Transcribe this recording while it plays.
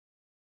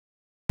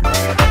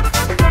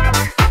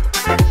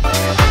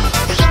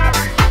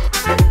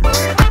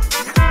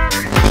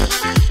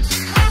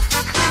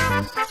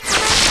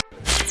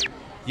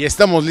Y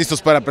estamos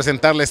listos para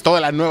presentarles toda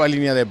la nueva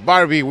línea de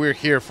Barbie. We're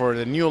here for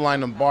the new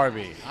line of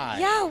Barbie. Hi.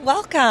 Yeah,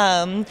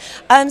 welcome.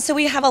 So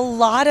we have a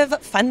lot of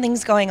fun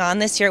things going on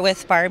this year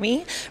with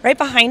Barbie. Right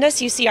behind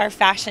us, you see our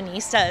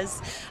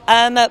fashionistas.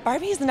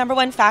 Barbie is the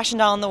 #1 fashion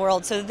doll in the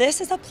world, so this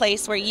is a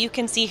place where you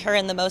can see her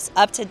in the most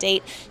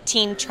up-to-date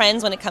teen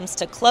trends when it comes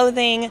to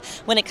clothing,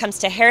 when it comes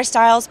to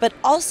hairstyles, but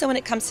also when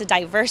it comes to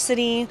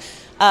diversity,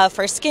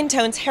 for skin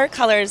tones, hair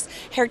colors,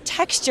 hair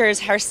textures,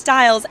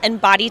 hairstyles, and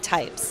body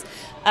types.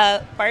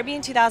 Barbie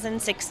in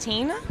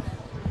 2016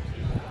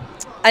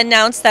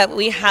 announced that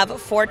we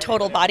have 4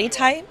 total body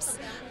types.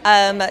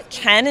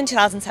 Ken in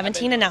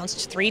 2017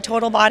 announced 3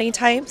 total body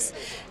types.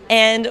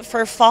 And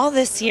for fall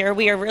this year,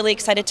 we are really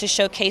excited to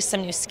showcase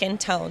some new skin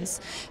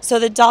tones. So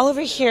the doll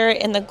over here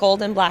in the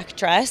gold and black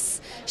dress,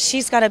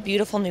 she's got a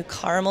beautiful new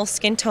caramel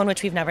skin tone,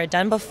 which we've never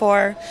done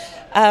before.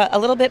 A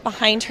little bit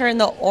behind her in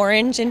the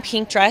orange and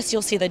pink dress,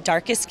 you'll see the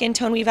darkest skin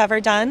tone we've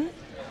ever done.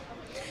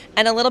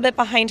 And a little bit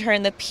behind her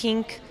in the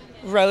pink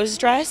rose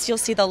dress, you'll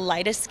see the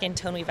lightest skin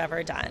tone we've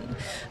ever done.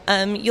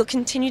 You'll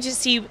continue to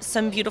see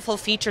some beautiful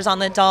features on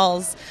the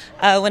dolls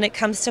when it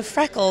comes to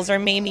freckles or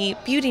maybe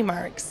beauty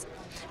marks.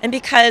 And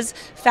because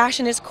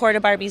fashion is core to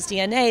Barbie's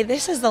DNA,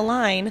 this is the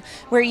line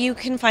where you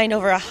can find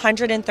over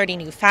 130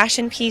 new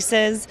fashion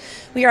pieces.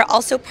 We are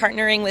also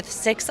partnering with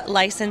 6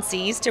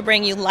 licensees to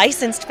bring you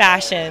licensed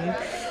fashion.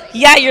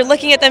 Yeah, you're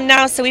looking at them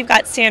now. So we've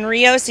got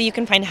Sanrio, so you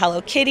can find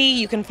Hello Kitty.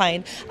 You can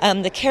find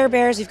the Care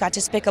Bears. We've got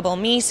Despicable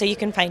Me, so you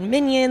can find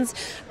Minions.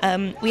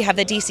 We have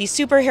the DC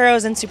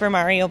superheroes and Super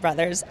Mario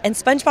Brothers, and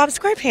SpongeBob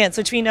SquarePants,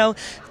 which we know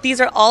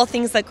these are all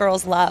things that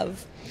girls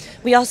love.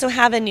 We also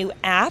have a new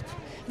app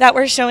that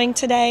we're showing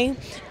today.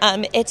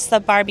 It's the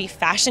Barbie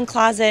Fashion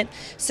Closet.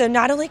 So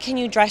not only can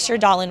you dress your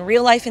doll in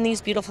real life in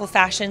these beautiful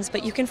fashions,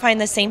 but you can find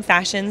the same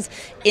fashions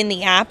in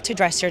the app to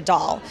dress your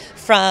doll.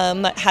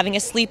 From having a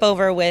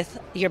sleepover with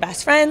your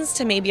best friends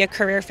to maybe a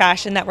career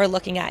fashion that we're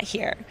looking at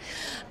here.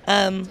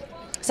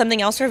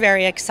 Something else we're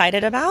very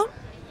excited about,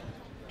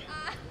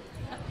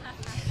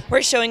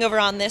 we're showing over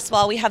on this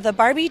wall, we have the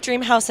Barbie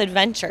Dreamhouse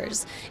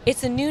Adventures.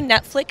 It's a new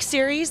Netflix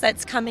series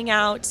that's coming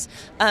out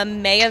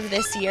May of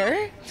this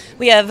year.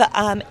 We have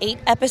 8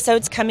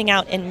 episodes coming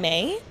out in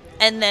May.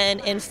 And then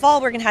in fall,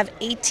 we're going to have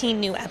 18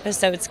 new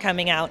episodes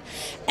coming out.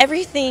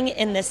 Everything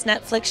in this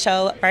Netflix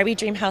show, Barbie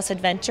Dreamhouse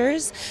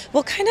Adventures,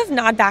 will kind of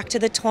nod back to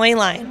the toy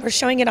line. We're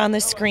showing it on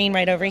the screen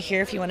right over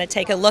here if you want to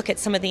take a look at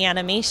some of the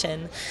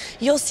animation.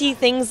 You'll see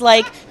things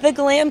like the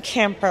glam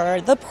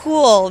camper, the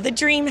pool, the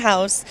dream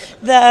house,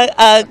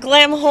 the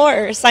glam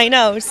horse, I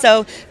know.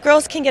 So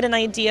girls can get an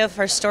idea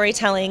for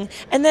storytelling,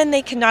 and then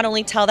they can not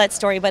only tell that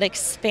story, but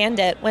expand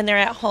it when they're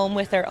at home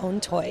with their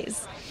own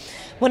toys.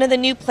 One of the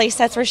new play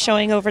sets we're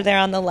showing over there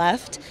on the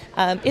left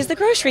is the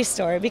grocery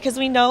store, because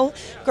we know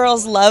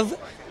girls love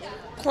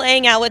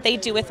playing out what they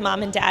do with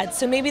mom and dad.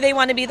 So maybe they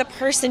want to be the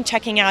person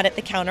checking out at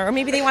the counter, or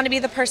maybe they want to be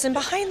the person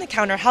behind the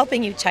counter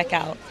helping you check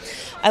out.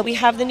 We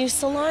have the new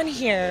salon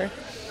here.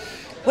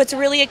 What's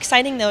really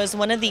exciting, though, is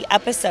one of the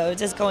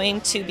episodes is going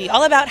to be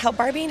all about how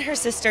Barbie and her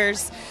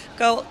sisters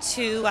go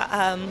to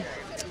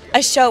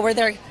a show where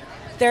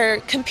they're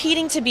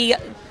competing to be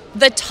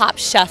the top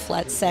chef,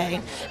 let's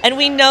say. And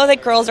we know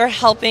that girls are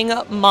helping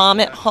mom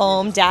at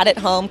home, dad at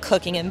home,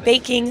 cooking and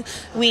baking.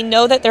 We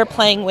know that they're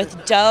playing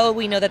with dough.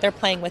 We know that they're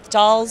playing with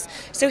dolls.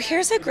 So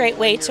here's a great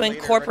way to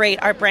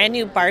incorporate our brand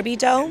new Barbie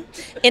dough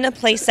in a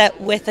playset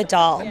with a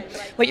doll.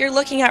 What you're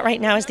looking at right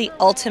now is the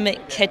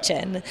ultimate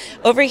kitchen.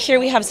 Over here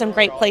we have some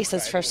great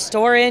places for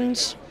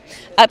storage.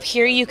 Up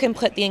here you can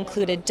put the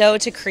included dough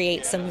to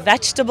create some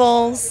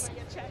vegetables.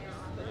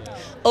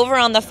 Over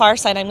on the far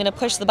side, I'm going to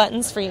push the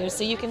buttons for you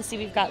so you can see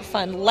we've got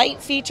fun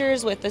light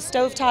features with the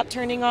stovetop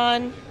turning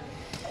on.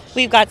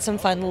 We've got some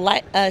fun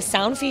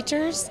sound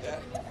features.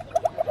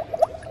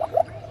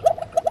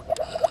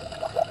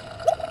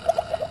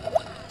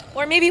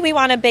 Or maybe we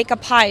want to bake a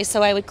pie,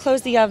 so I would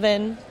close the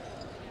oven,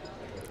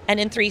 and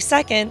in 3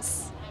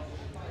 seconds,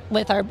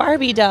 with our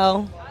Barbie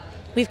dough,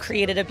 we've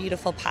created a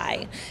beautiful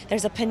pie.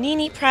 There's a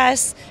panini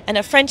press and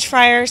a French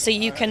fryer so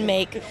you can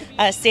make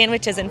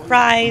sandwiches and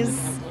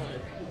fries.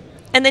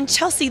 And then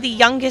Chelsea, the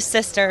youngest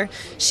sister,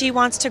 she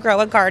wants to grow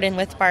a garden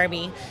with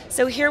Barbie.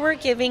 So here we're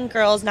giving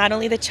girls not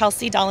only the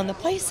Chelsea doll in the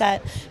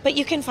playset, but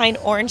you can find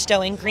orange dough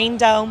and green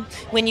dough.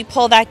 When you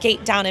pull that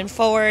gate down and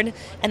forward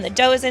and the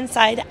dough is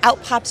inside,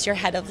 out pops your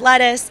head of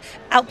lettuce,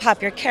 out pop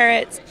your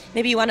carrots.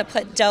 Maybe you want to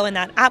put dough in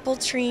that apple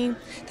tree.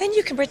 Then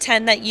you can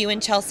pretend that you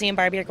and Chelsea and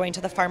Barbie are going to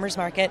the farmer's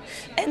market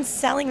and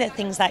selling the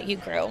things that you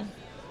grew.